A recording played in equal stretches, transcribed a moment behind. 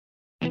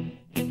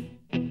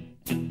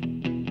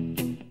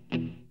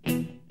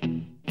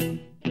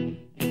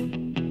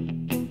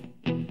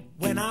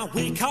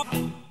wake up,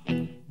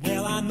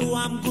 well, I know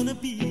I'm gonna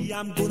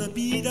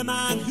be the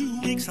man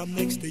who wakes up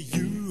next to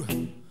you.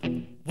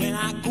 When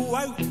I go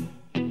out,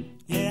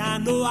 yeah, I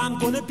know I'm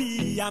gonna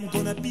be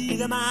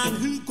the man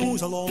who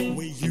goes along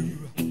with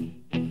you.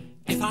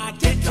 If I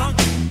get drunk,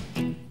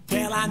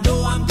 well, I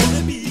know I'm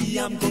gonna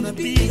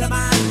be the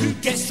man who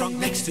gets drunk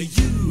next to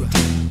you.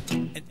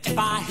 And if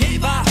I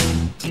haver,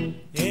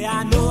 yeah,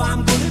 I know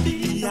I'm gonna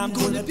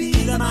be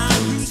the man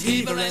who's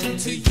havering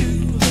to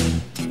you.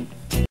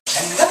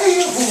 And I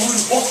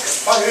would walk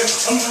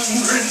 500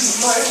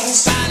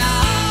 miles. And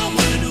I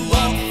would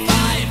walk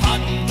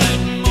 500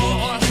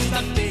 more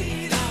to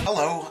be the...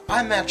 Hello,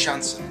 I'm Matt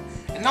Johnson,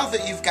 and now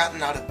that you've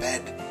gotten out of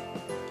bed,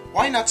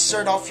 why not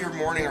start off your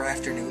morning or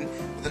afternoon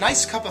with a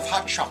nice cup of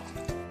hot chocolate?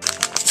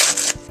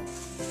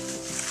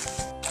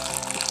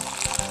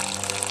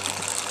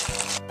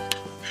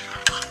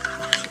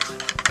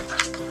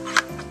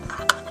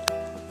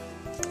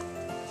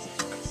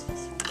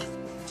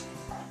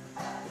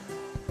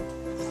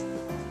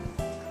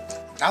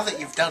 Now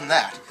that you've done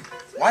that,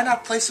 why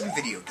not play some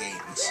video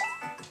games?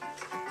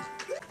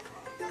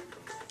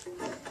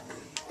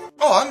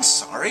 Oh, I'm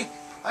sorry.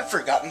 I've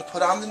forgotten to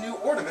put on the new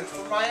ornament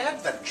for my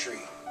Advent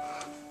tree.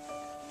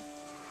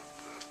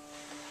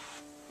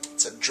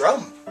 It's a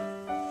drum.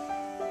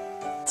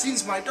 It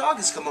seems my dog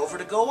has come over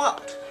to go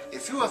out.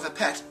 If you have a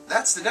pet,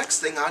 that's the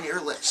next thing on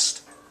your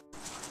list.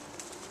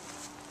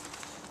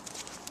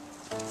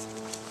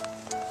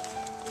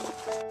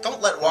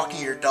 Don't let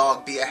walking your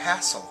dog be a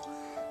hassle.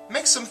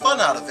 Make some fun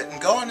out of it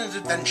and go on an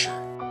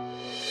adventure.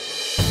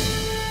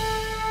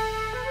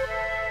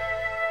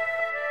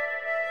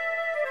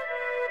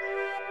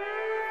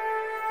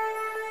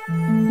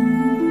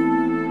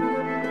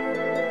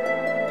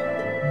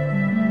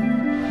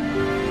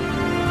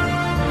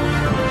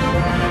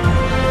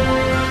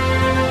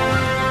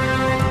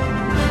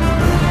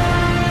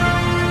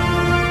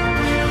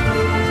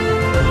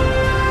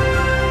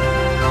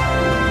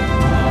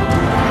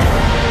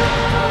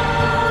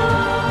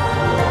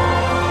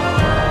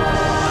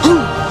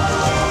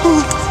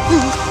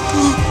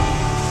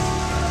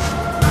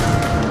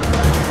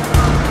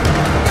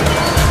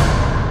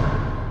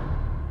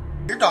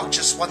 Your dog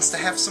just wants to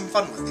have some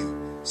fun with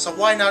you, so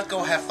why not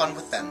go have fun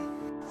with them?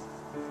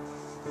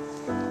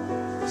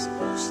 You're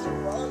supposed to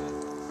run.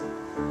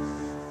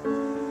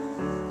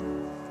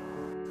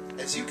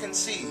 As you can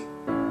see,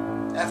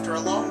 after a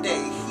long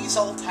day, he's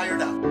all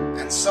tired up,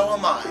 and so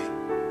am I.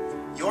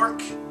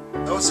 York,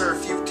 those are a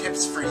few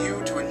tips for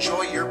you to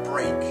enjoy your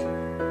break.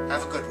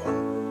 Have a good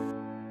one.